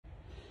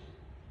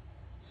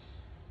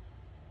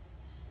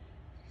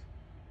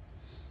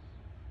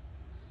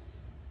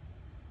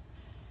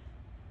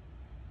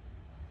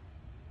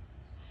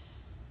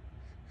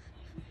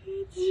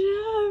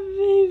job,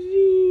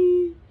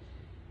 baby.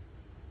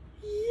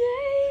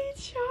 Yay,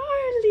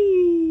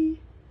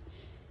 Charlie.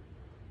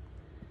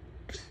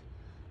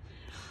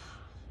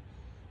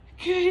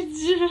 Good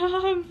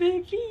job,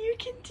 baby. You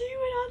can do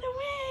it all the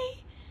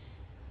way.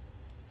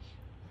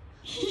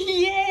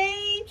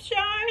 Yay,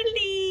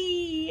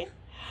 Charlie.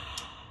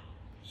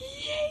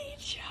 Yay,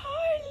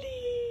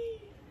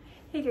 Charlie.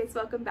 Hey guys,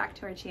 welcome back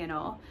to our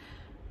channel.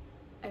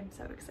 I'm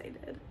so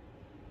excited.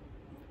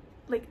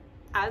 Like,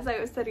 as I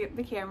was setting up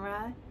the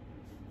camera,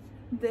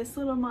 this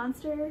little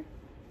monster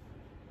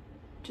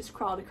just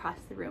crawled across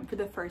the room for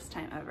the first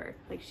time ever.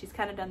 Like, she's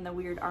kind of done the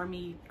weird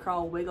army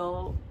crawl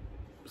wiggle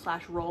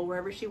 / roll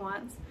wherever she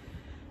wants,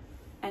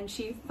 and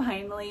she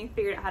finally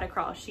figured out how to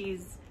crawl.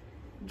 She's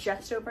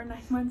just over 9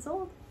 months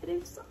old, and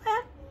I'm so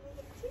happy.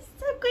 She's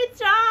so good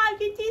job.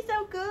 You do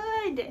so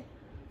good.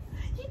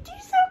 You do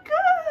so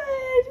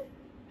good.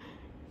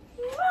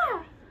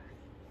 Mwah.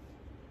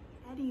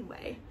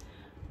 Anyway,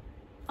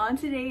 on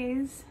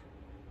today's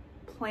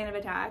plan of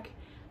attack,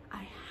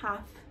 I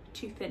have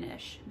to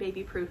finish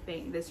baby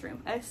proofing this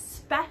room,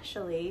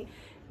 especially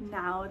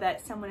now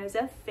that someone is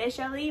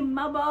officially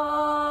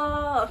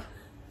mobile.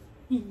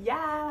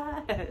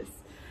 Yes.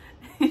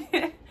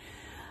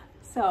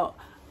 So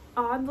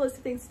on the list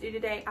of things to do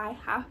today, I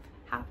have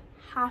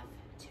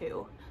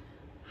to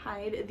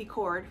hide the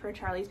cord for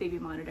Charlie's baby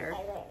monitor.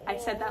 I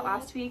said that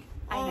last week.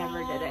 I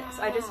never did it.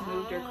 So I just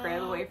moved her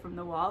crib away from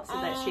the wall so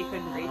that she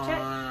couldn't reach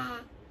it.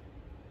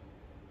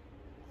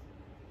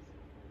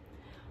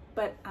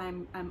 But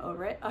I'm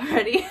over it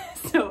already.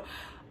 So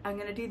I'm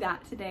gonna do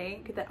that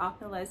today, get that off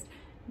the list.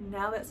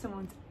 Now that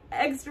someone's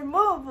extra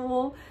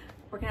mobile,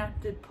 we're gonna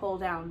have to pull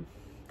down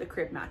the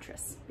crib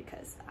mattress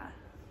because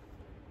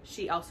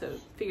she also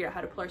figured out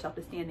how to pull herself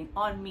to standing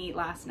on me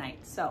last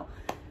night. So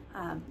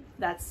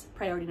that's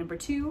priority number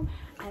 2.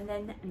 And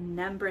then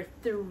number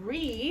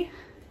 3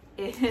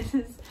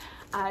 is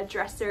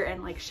dresser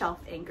and like shelf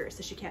anchors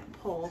so she can't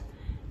pull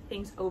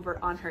things over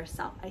on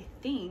herself. I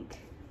think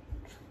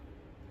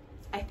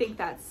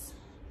that's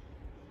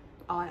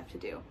all I have to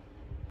do.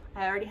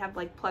 I already have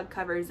like plug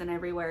covers and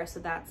everywhere, so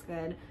that's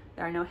good.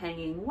 There are no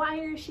hanging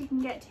wires she can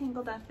get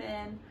tangled up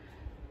in.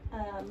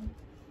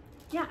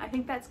 Yeah, I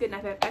think that's good. And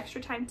if I have extra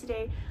time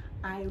today,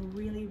 I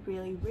really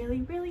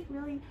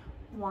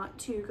want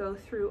to go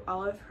through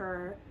all of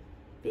her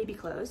baby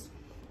clothes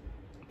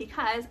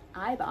because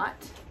I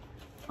bought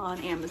on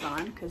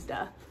Amazon, because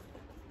duh,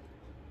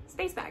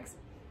 space bags.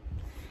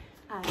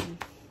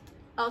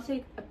 I'll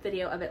take a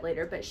video of it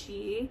later, but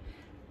she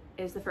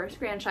is the first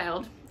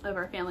grandchild of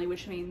our family,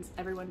 which means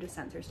everyone just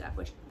sends her stuff,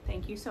 which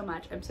thank you so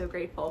much. I'm so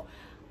grateful.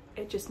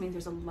 It just means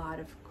there's a lot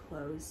of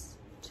clothes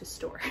to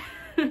store,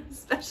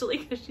 especially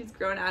because she's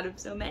grown out of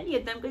so many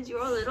of them because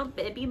you're a little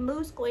baby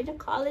moose going to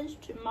college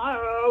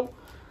tomorrow.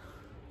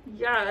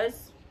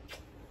 Yes.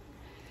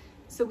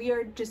 So we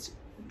are just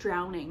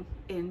drowning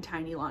in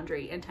tiny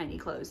laundry and tiny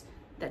clothes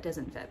that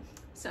doesn't fit.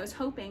 So I was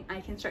hoping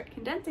I can start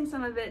condensing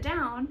some of it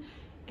down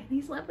in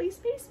these lovely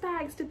space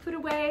bags to put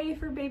away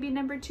for baby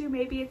number 2.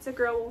 Maybe it's a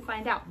girl, we'll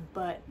find out,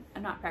 but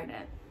I'm not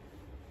pregnant,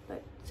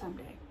 but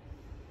someday,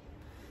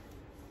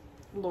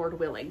 Lord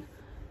willing.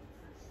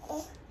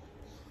 Oh.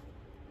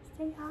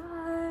 Say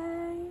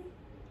hi.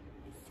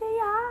 Say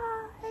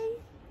hi.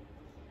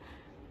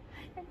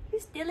 Are you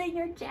still in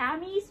your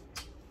jammies?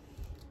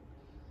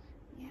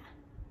 Yeah.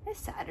 It's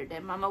Saturday,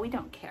 Mama. We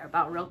don't care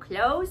about real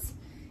clothes.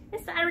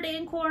 It's Saturday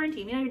in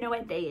quarantine. We don't even know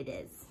what day it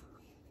is.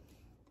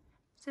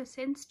 So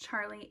since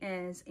Charlie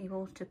is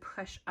able to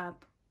push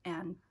up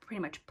and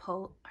pretty much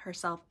pull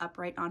herself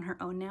upright on her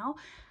own now,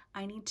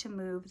 I need to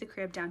move the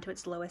crib down to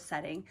its lowest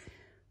setting.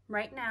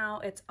 Right now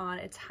it's on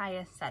its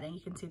highest setting. You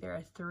can see there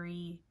are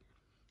 3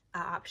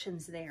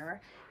 options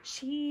there.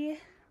 She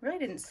really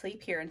didn't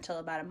sleep here until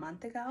about a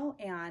month ago,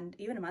 and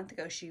even a month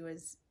ago she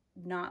was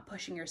not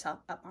pushing herself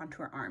up onto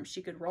her arms.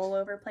 She could roll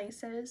over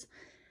places,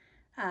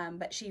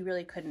 but she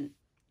really couldn't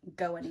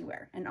go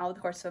anywhere. And all over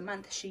the course of a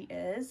month she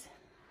is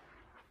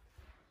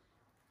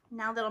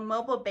now little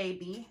mobile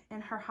baby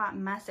in her hot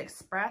mess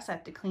express I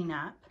have to clean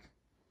up.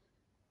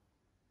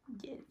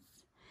 Yes.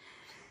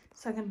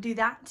 So I'm gonna do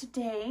that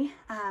today,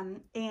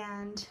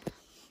 and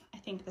I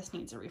think this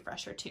needs a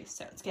refresher too.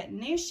 So let's get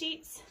new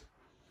sheets.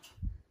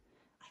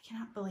 I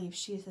cannot believe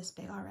she's this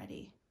big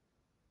already.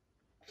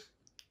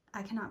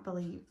 I cannot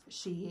believe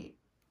she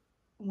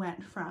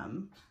went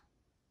from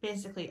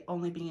basically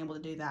only being able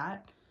to do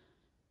that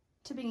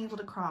to being able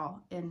to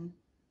crawl in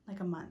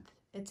like a month.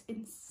 It's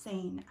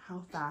insane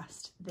how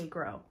fast they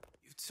grow.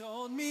 You've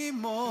told me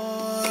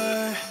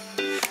more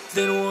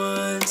than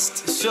once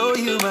to show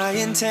you my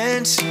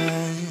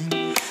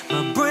intention.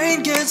 My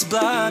brain gets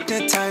blocked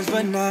at times,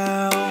 but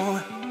now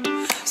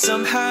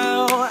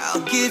somehow I'll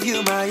give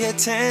you my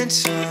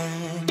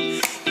attention.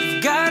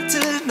 You've got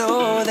to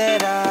know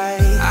that I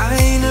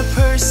ain't a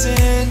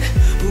person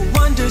who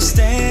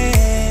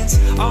understands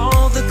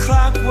all the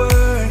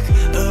clockwork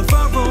of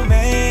our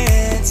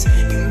romance.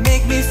 You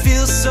make me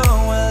feel so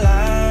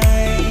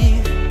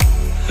alive,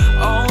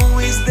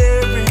 always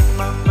there in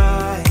my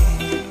mind.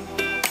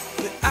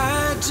 But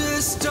I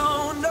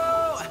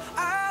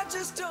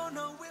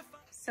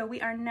So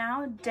we are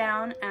now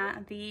down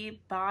at the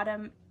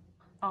bottom,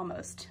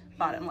 almost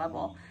bottom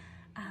level.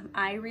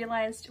 I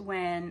realized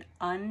when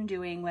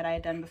undoing what I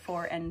had done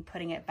before and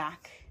putting it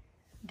back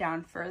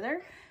down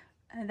further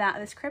that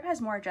this crib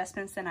has more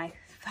adjustments than I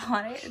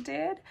thought it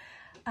did.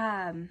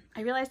 I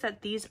realized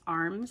that these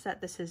arms that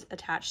this is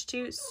attached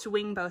to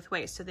swing both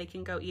ways, so they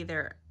can go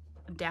either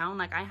down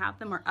like I have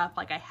them or up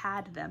like I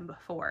had them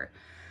before,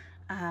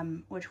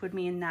 which would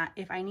mean that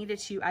if I needed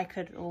to, I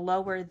could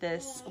lower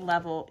this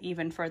level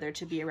even further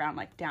to be around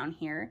like down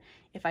here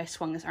if I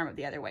swung this arm up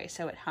the other way,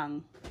 so it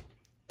hung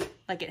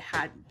like it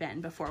had been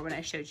before when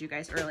I showed you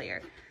guys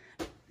earlier.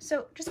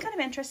 So just kind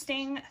of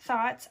interesting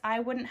thoughts. I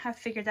wouldn't have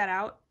figured that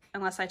out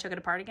unless I took it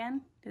apart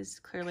again, because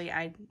clearly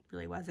I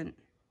really wasn't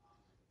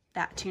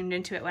that tuned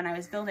into it when I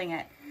was building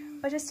it.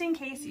 But just in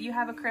case you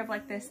have a crib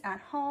like this at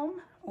home,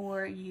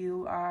 or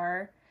you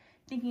are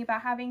thinking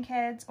about having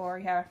kids, or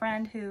you have a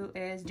friend who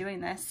is doing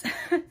this,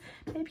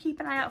 maybe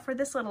keep an eye out for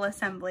this little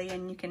assembly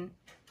and you can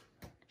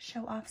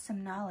show off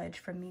some knowledge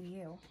from me to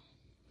you.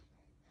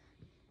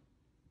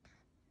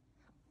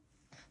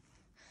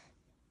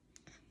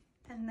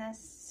 And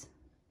this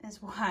is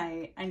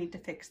why I need to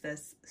fix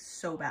this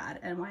so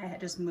bad, and why I had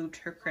just moved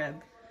her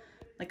crib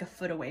like a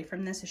foot away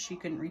from this so she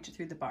couldn't reach it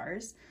through the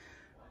bars.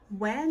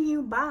 When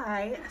you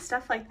buy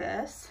stuff like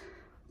this,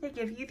 they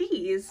give you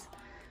these.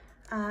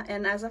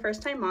 And as a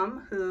first-time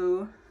mom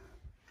who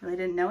really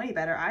didn't know any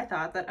better, I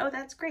thought that, oh,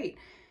 that's great.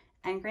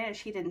 And granted,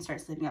 she didn't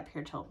start sleeping up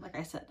here till, like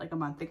I said, like a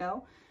month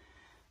ago.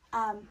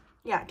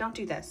 Yeah, don't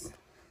do this.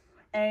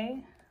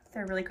 A,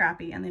 they're really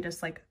crappy and they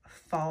just like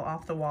fall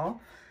off the wall.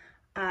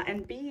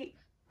 And B,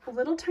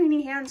 little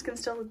tiny hands can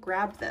still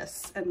grab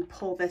this and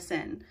pull this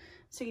in.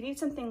 So you need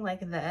something like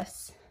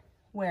this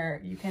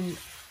where you can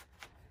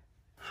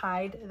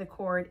hide the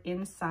cord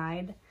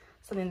inside,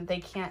 something that they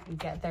can't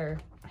get their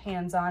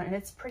hands on, and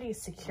it's pretty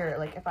secure.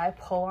 Like if I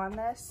pull on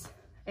this,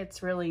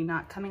 it's really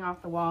not coming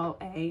off the wall,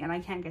 A, and I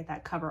can't get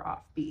that cover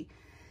off, B.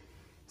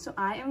 So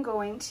I am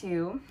going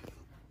to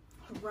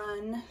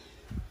run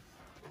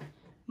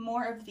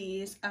more of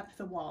these up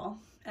the wall,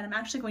 and I'm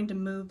actually going to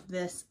move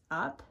this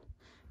up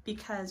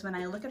because when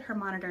I look at her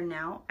monitor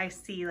now, I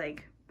see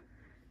like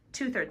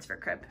 2/3 of her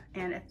crib,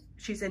 and if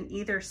she's in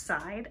either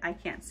side, I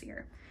can't see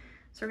her.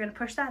 So we're gonna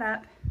push that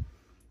up,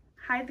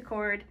 hide the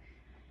cord,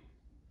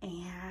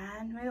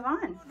 and move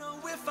on. I don't know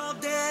if I'll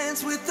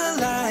dance with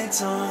the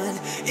lights on,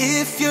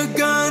 if you're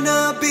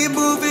gonna be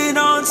moving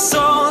on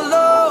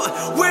solo.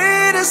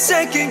 Wait a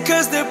second,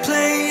 cause they're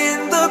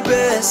playing the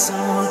best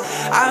song.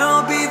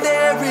 I'll be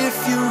there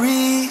if you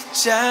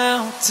reach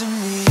out to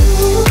me.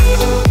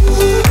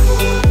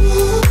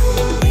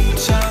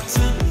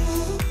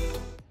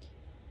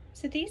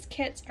 So these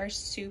kits are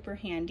super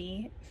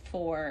handy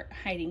for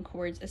hiding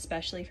cords,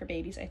 especially for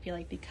babies, I feel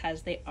like,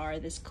 because they are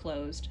this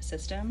closed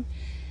system.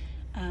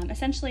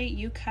 Essentially,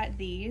 you cut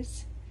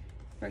these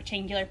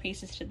rectangular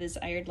pieces to the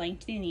desired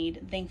length you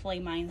need. Thankfully,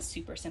 mine's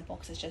super simple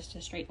because it's just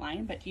a straight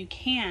line, but you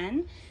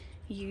can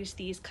use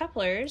these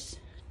couplers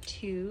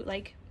to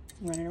like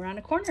run it around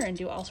a corner and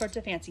do all sorts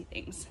of fancy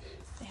things.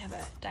 They have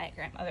a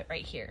diagram of it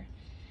right here.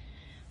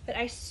 But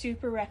I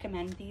super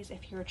recommend these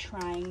if you're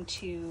trying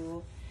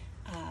to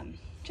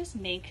just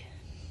make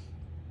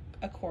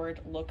a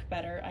cord look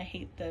better. I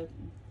hate the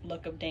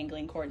look of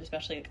dangling cords,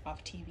 especially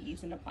off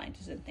TVs and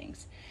appliances and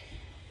things.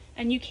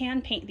 And you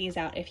can paint these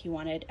out if you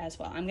wanted as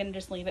well. I'm gonna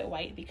just leave it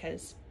white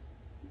because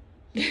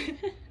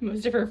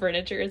most of her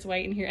furniture is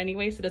white in here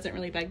anyway, so it doesn't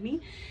really bug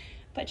me.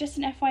 But just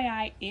an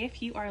FYI,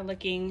 if you are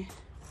looking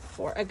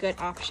for a good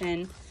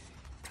option,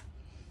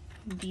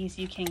 these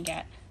you can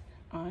get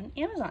on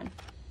Amazon.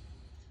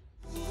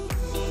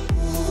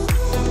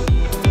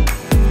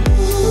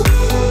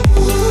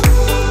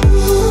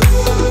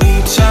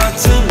 Reach out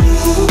to me,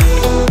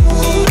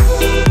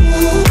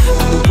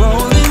 I'm a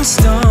rolling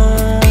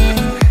stone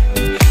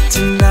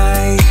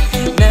tonight,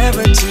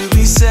 never to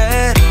be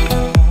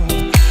settled.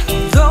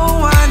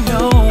 Though I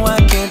know I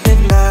can't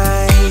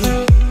deny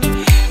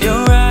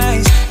your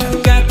eyes,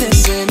 I've got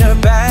this inner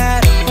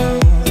battle.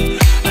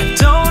 I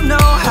don't know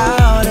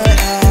how to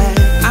act.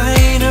 I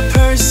ain't a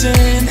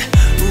person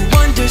who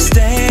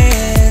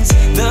understands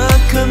the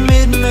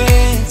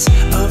commitments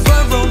of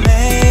a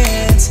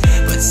romance,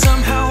 but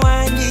somehow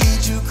I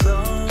need you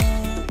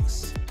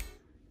close.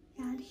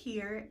 And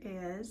here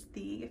is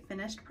the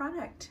finished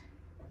product.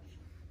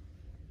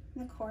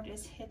 The cord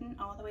is hidden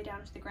all the way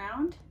down to the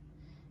ground,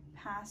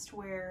 past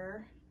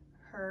where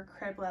her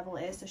crib level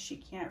is, so she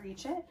can't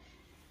reach it.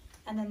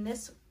 And then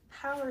this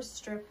power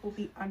strip will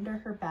be under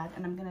her bed,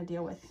 and I'm gonna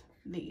deal with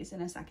these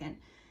in a second,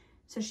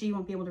 so she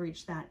won't be able to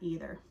reach that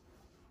either.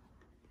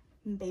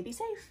 Baby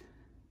safe.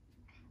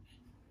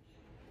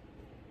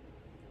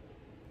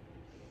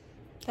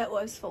 That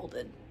was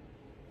folded.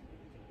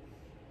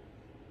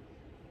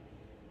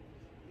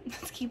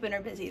 It's keeping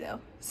her busy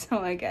though, so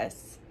I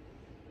guess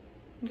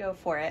go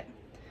for it.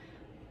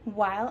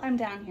 While I'm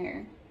down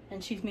here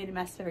and she's made a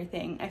mess of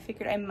everything, I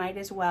figured I might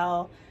as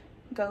well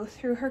go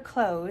through her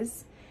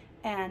clothes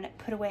and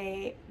put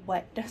away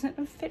what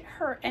doesn't fit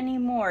her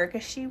anymore,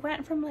 because she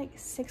went from like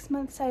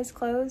 6-month size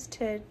clothes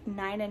to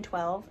 9 and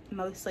 12,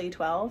 mostly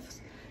 12s,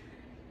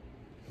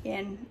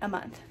 in a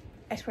month.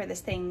 I swear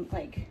this thing,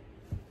 like,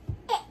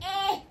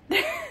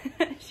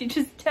 she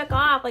just took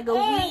off like a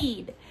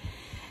weed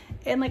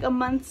in like a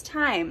month's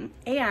time.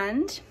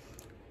 And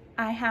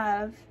I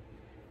have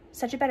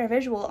such a better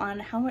visual on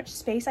how much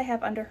space I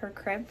have under her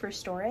crib for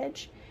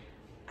storage,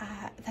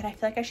 that I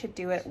feel like I should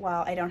do it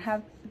while I don't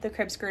have the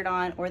crib skirt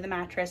on or the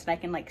mattress, and I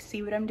can like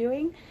see what I'm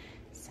doing.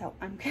 So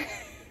I'm gonna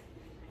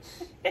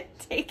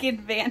take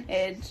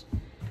advantage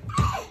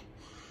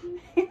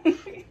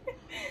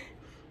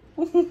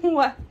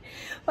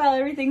while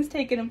everything's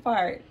taken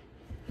apart.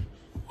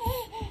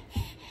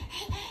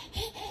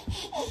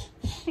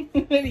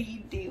 What are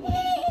you doing?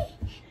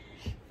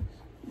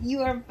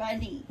 You are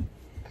funny.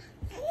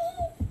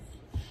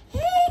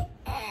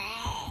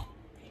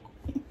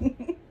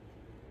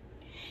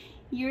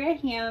 You're a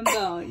ham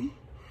bone.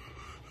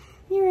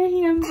 You're a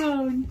ham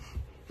bone.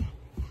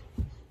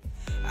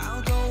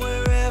 I'll go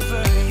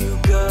wherever you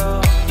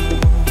go,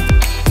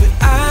 but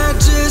I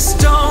just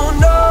don't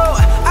know.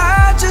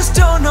 I just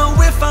don't know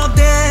if I'll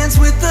dance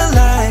with the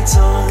lights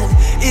on.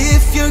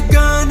 If you're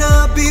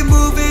gonna be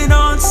moving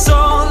on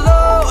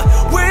solo,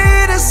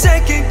 wait a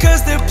second,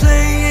 'cause they're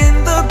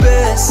playing the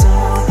best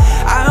song.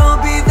 I'll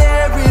be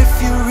there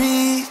if you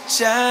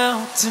reach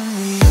out to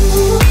me.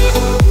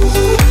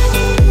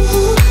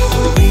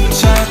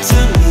 Reach out to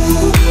me.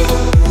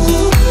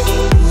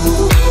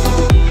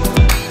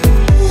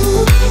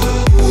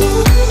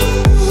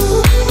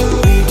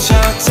 Reach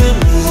out to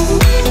me.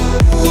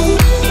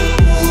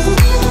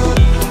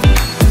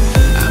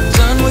 I'm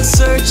done with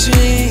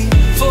searching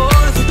for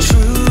the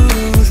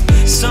truth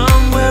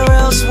somewhere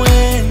else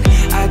when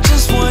I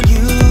just want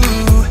you.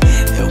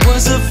 There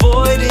was a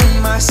void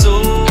in my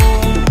soul.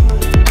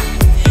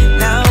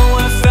 Now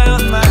I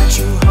found my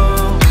true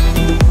home.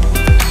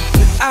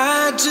 But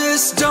I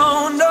just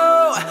don't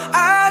know.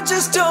 I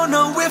just don't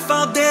know if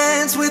I'll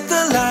dance with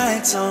the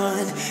lights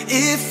on.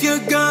 If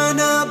you're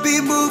gonna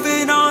be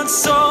moving on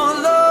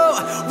solo,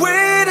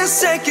 wait a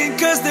second,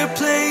 'cause they're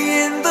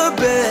playing the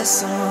best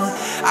song.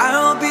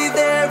 I'll be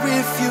there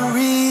if you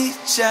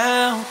reach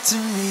out to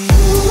me.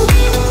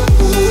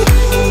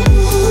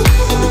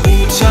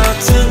 Reach out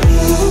to me.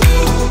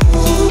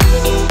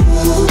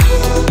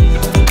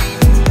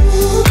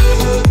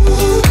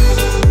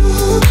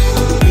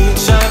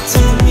 Reach out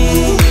to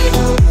me.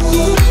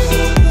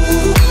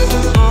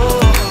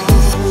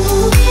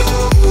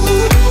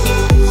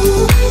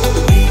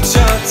 Reach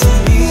out to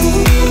me.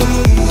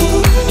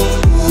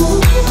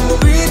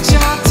 Reach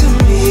out to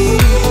me.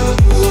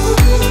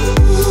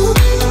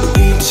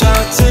 Reach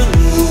out to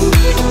me.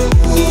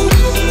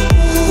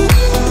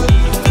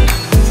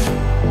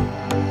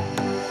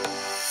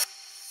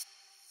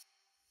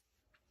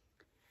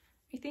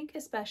 I think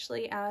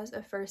especially as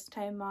a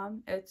first-time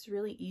mom, it's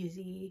really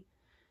easy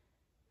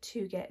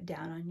to get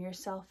down on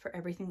yourself for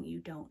everything that you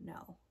don't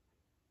know.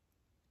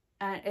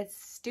 And it's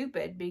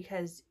stupid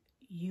because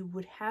you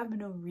would have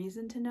no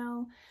reason to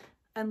know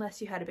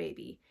unless you had a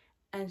baby.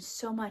 And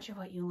so much of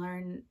what you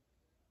learn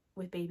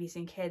with babies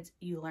and kids,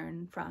 you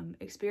learn from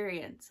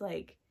experience.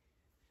 Like,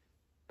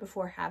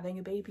 before having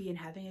a baby and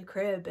having a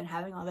crib and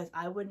having all this,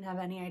 I wouldn't have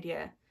any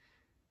idea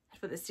how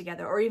to put this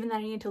together, or even that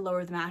I need to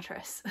lower the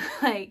mattress.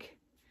 Like,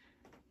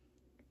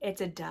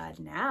 it's a dud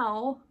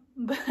now,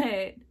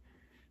 but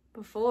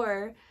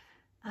before,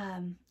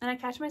 and I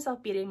catch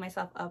myself beating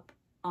myself up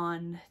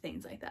on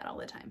things like that all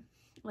the time.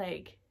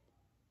 Like,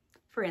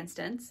 for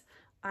instance,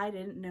 I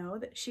didn't know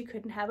that she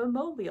couldn't have a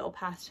mobile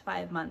past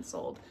 5 months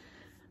old,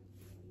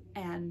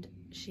 and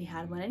she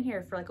had one in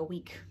here for like a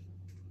week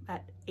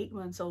at 8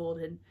 months old.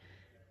 And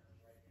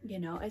you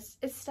know, it's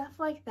stuff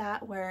like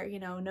that where, you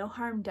know, no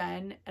harm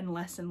done and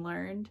lesson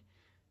learned,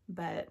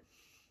 but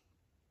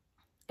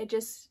it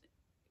just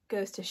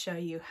goes to show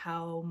you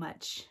how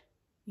much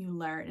you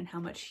learn and how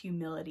much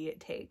humility it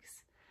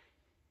takes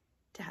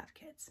to have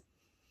kids.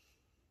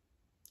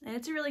 And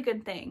it's a really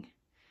good thing.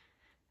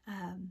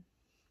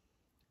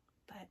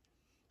 But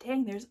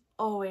dang, there's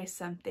always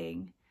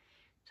something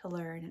to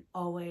learn and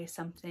always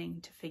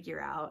something to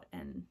figure out.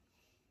 And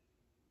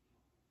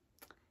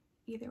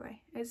either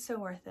way, it's so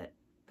worth it.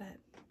 But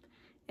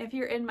if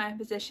you're in my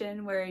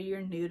position where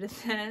you're new to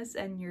this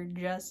and you're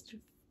just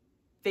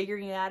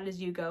figuring it out as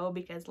you go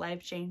because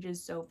life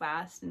changes so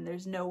fast and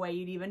there's no way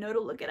you'd even know to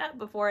look it up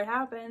before it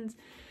happens,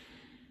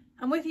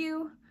 I'm with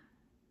you.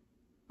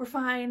 We're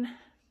fine.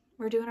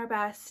 We're doing our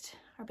best.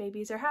 Our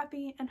babies are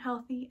happy and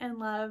healthy and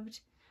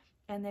loved,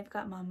 and they've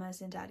got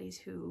mamas and daddies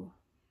who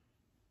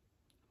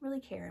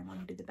really care and want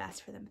to do the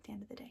best for them at the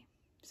end of the day.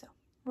 So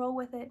roll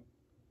with it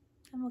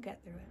and we'll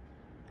get through it.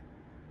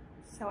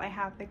 So I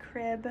have the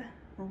crib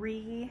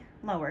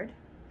re-lowered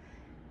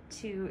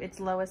to its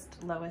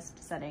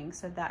lowest setting,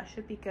 so that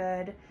should be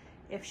good.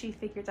 If she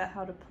figures out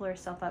how to pull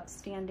herself up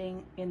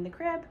standing in the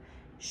crib,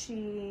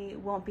 she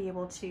won't be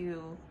able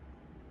to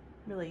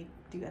really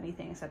do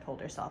anything except hold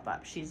herself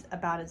up. She's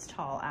about as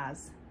tall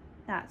as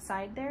that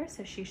side there,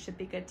 so she should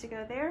be good to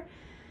go there.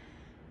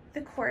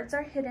 The cords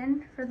are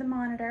hidden for the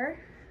monitor,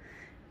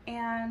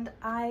 and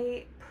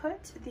I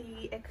put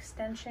the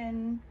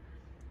extension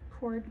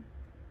cord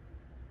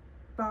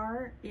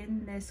bar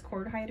in this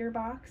cord hider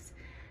box.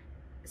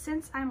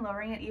 Since I'm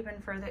lowering it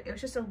even further, it was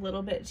just a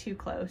little bit too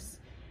close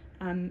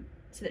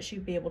so that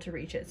she'd be able to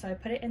reach it. So I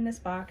put it in this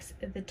box.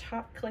 The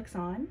top clicks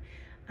on,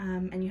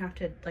 and you have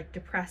to like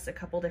depress a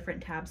couple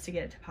different tabs to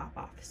get it to pop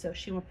off. So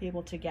she won't be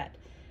able to get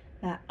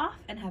that off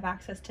and have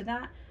access to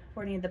that.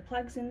 We're gonna need the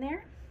plugs in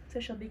there,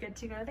 so she'll be good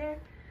to go there.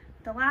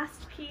 The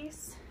last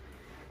piece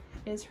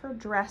is her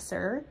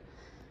dresser.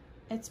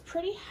 It's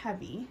pretty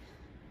heavy,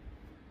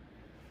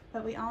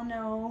 but we all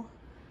know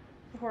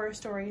the horror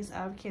stories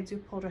of kids who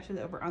pull dressers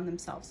over on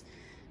themselves.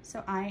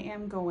 So I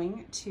am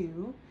going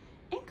to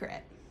anchor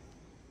it.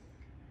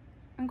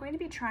 I'm going to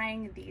be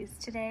trying these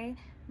today.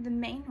 The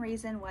main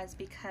reason was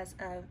because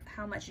of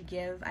how much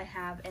give I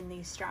have in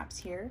these straps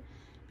here.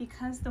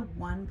 Because the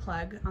one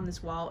plug on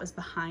this wall is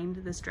behind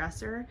this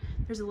dresser,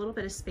 there's a little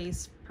bit of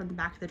space from the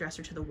back of the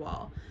dresser to the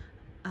wall,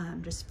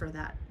 just for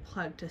that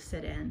plug to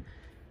sit in.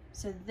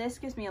 So this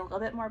gives me a little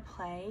bit more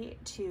play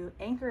to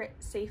anchor it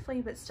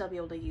safely, but still be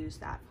able to use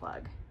that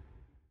plug.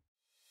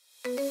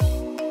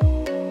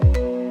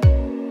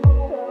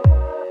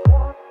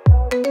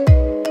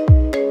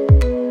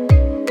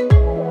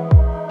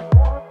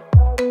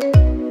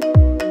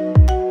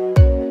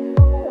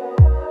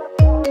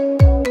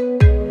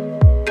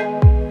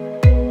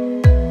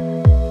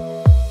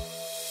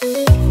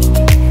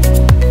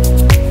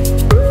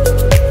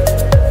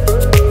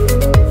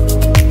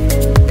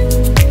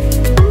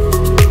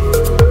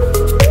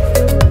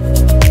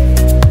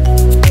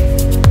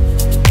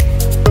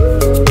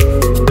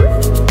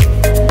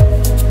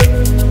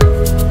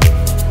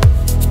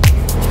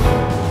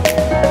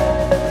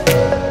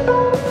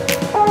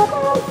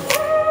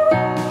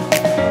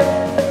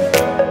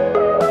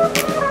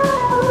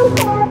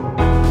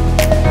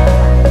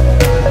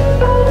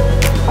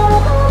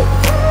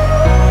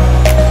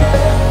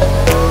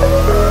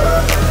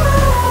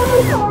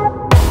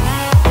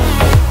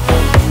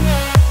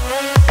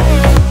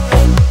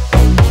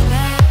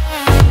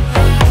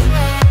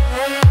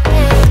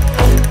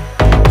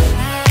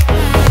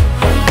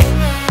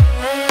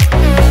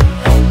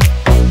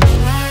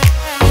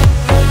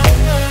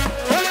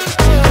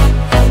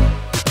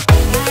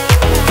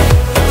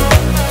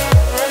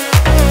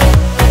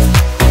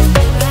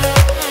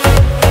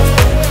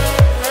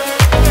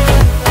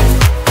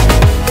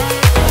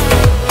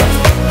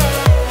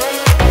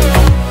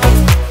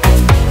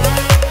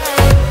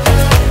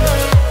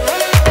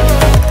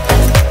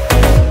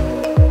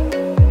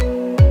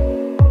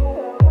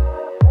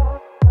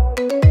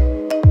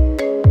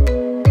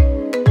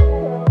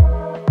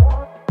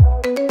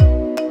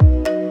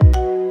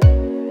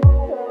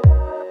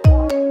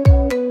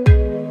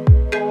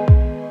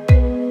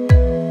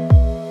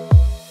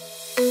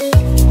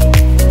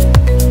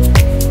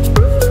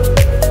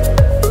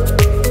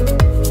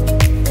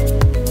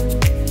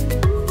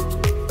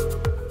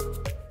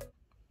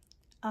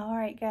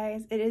 Alright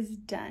guys, it is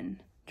done.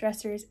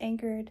 Dresser is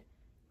anchored,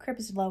 crib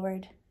is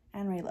lowered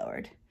and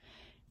relowered,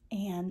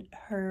 and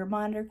her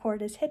monitor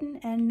cord is hidden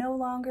and no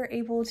longer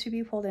able to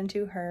be pulled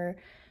into her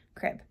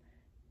crib.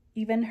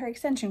 Even her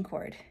extension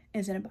cord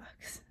is in a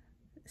box.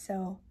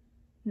 So,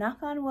 knock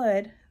on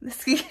wood,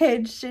 this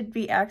kid should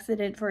be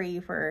accident-free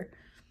for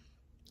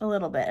a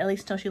little bit, at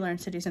least until she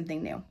learns to do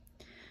something new.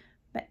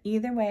 But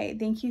either way,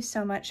 thank you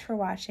so much for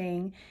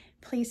watching.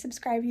 Please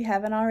subscribe if you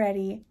haven't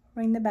already.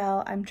 Ring the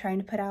bell. I'm trying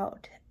to put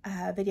out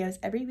videos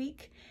every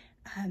week.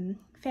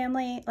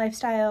 Family,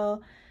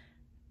 lifestyle,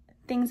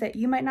 things that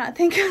you might not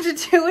think of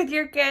to do with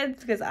your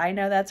kids, because I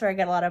know that's where I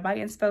get a lot of my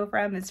inspo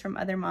from, is from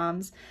other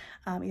moms,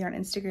 either on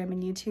Instagram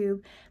and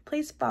YouTube.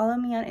 Please follow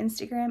me on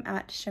Instagram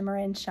at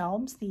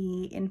shimmerandShelbs.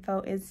 The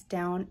info is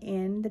down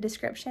in the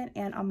description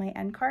and on my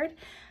end card.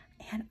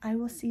 And I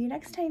will see you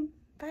next time.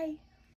 Bye.